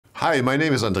Hi, my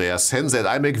name is Andreas Hense and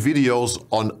I make videos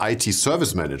on IT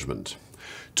service management.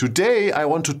 Today I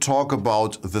want to talk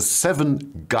about the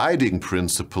 7 guiding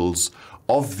principles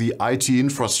of the IT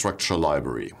infrastructure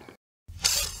library.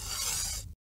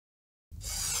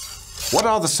 What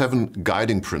are the 7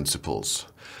 guiding principles?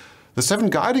 The 7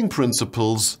 guiding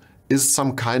principles is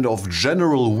some kind of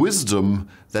general wisdom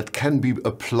that can be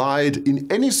applied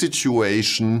in any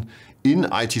situation in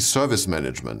IT service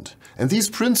management. And these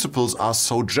principles are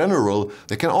so general,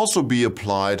 they can also be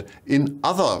applied in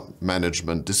other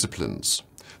management disciplines.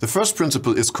 The first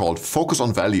principle is called focus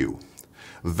on value.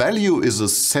 Value is a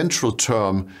central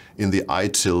term in the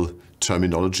ITIL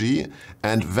terminology,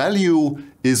 and value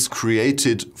is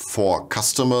created for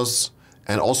customers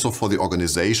and also for the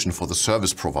organization, for the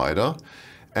service provider.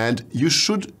 And you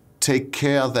should take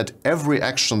care that every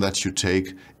action that you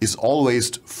take is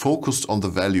always focused on the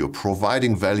value.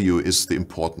 Providing value is the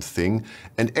important thing,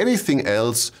 and anything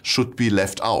else should be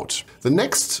left out. The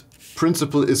next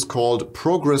principle is called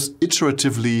progress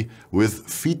iteratively with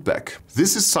feedback.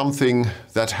 This is something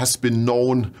that has been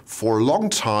known for a long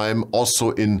time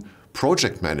also in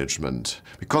project management,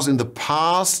 because in the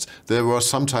past there were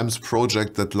sometimes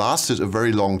projects that lasted a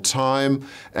very long time,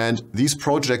 and these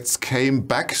projects came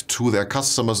back to their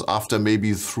customers after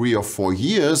maybe 3 or 4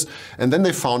 years, and then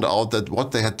they found out that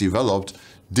what they had developed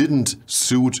didn't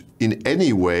suit in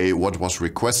any way what was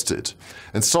requested.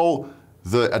 And so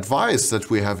the advice that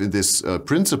we have in this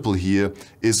principle here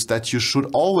is that you should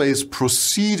always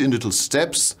proceed in little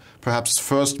steps. Perhaps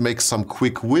first make some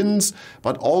quick wins,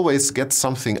 but always get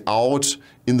something out.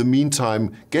 In the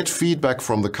meantime, get feedback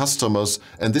from the customers.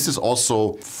 And this is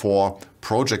also for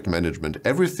project management.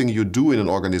 Everything you do in an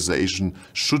organization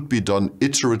should be done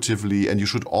iteratively, and you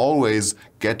should always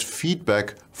get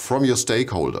feedback from your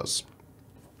stakeholders.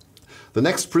 The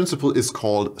next principle is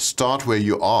called start where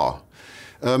you are.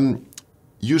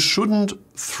 You shouldn't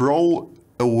throw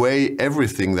away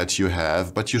everything that you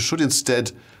have, but you should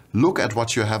instead look at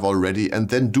what you have already and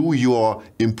then do your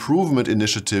improvement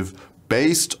initiative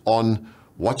based on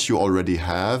what you already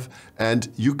have.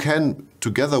 And you can,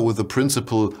 together with the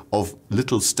principle of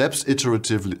little steps,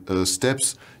 iterative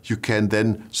steps, you can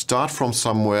then start from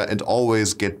somewhere and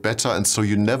always get better. And so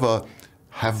you never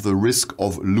have the risk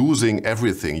of losing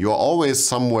everything. You're always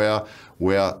somewhere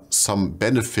where some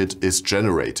benefit is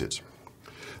generated.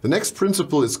 The next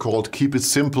principle is called keep it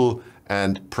simple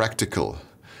and practical.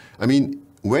 I mean,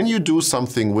 when you do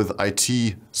something with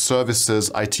IT services,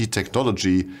 IT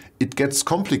technology, it gets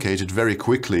complicated very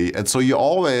quickly. And so you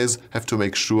always have to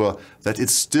make sure that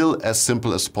it's still as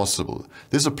simple as possible.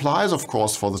 This applies, of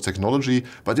course, for the technology,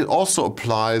 but it also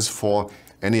applies for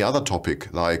any other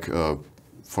topic, like,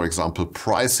 for example,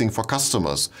 pricing for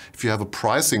customers. If you have a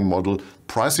pricing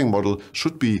model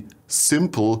should be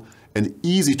simple and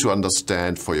easy to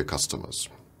understand for your customers.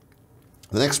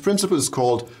 The next principle is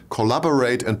called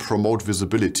collaborate and promote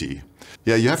visibility.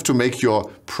 Yeah, you have to make your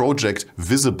project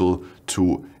visible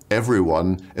to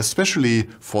everyone, especially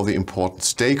for the important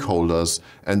stakeholders.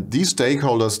 And these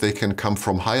stakeholders, they can come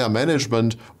from higher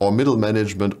management or middle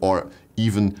management, or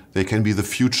even they can be the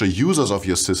future users of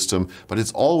your system. But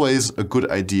it's always a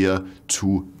good idea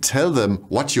to tell them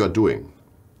what you are doing.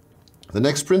 The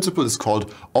next principle is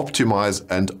called optimize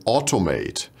and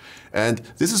automate. And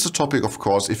this is a topic, of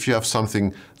course, if you have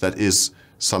something that is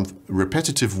some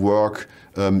repetitive work,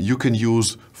 you can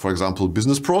use, for example,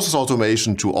 business process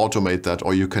automation to automate that,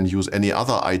 or you can use any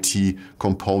other IT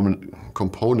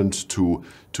component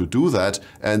to do that.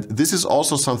 And this is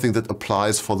also something that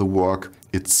applies for the work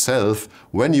itself.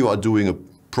 When you are doing a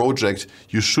project,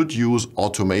 you should use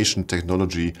automation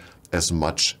technology as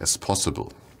much as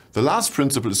possible. The last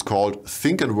principle is called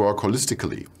think and work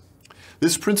holistically.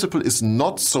 This principle is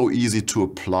not so easy to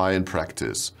apply in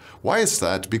practice. Why is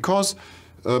that? Because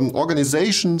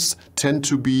organizations tend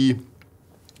to be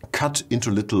cut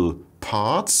into little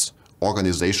parts,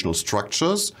 organizational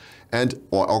structures,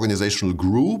 or organizational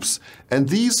groups, and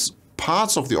these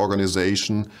parts of the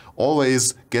organization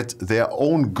always get their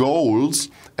own goals,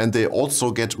 and they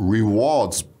also get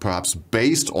rewards perhaps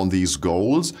based on these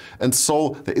goals. And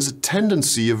so there is a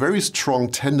tendency, a very strong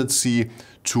tendency,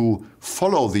 to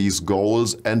follow these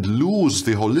goals and lose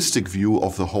the holistic view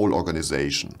of the whole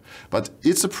organization. But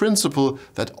it's a principle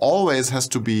that always has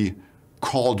to be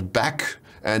called back,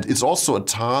 and it's also a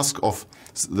task of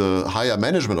the higher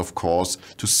management, of course,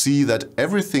 to see that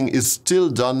everything is still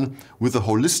done with a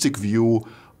holistic view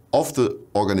of the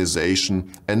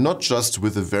organization and not just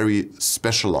with a very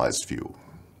specialized view.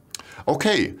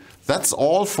 Okay, that's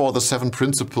all for the 7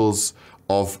 principles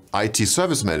of IT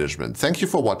service management. Thank you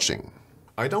for watching.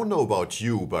 I don't know about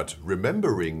you, but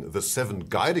remembering the 7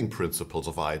 guiding principles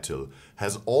of ITIL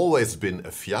has always been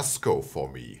a fiasco for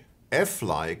me. F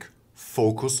like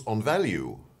focus on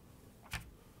value.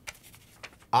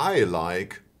 I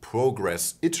like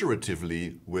progress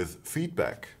iteratively with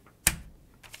feedback.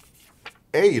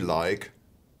 A like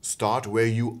start where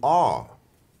you are.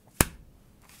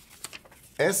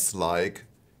 S like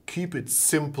keep it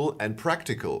simple and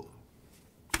practical.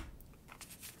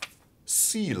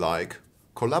 C like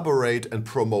collaborate and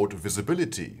promote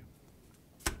visibility.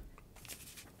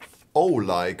 O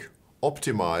like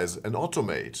optimize and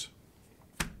automate.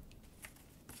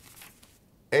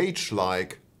 H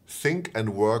like think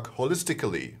and work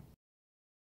holistically.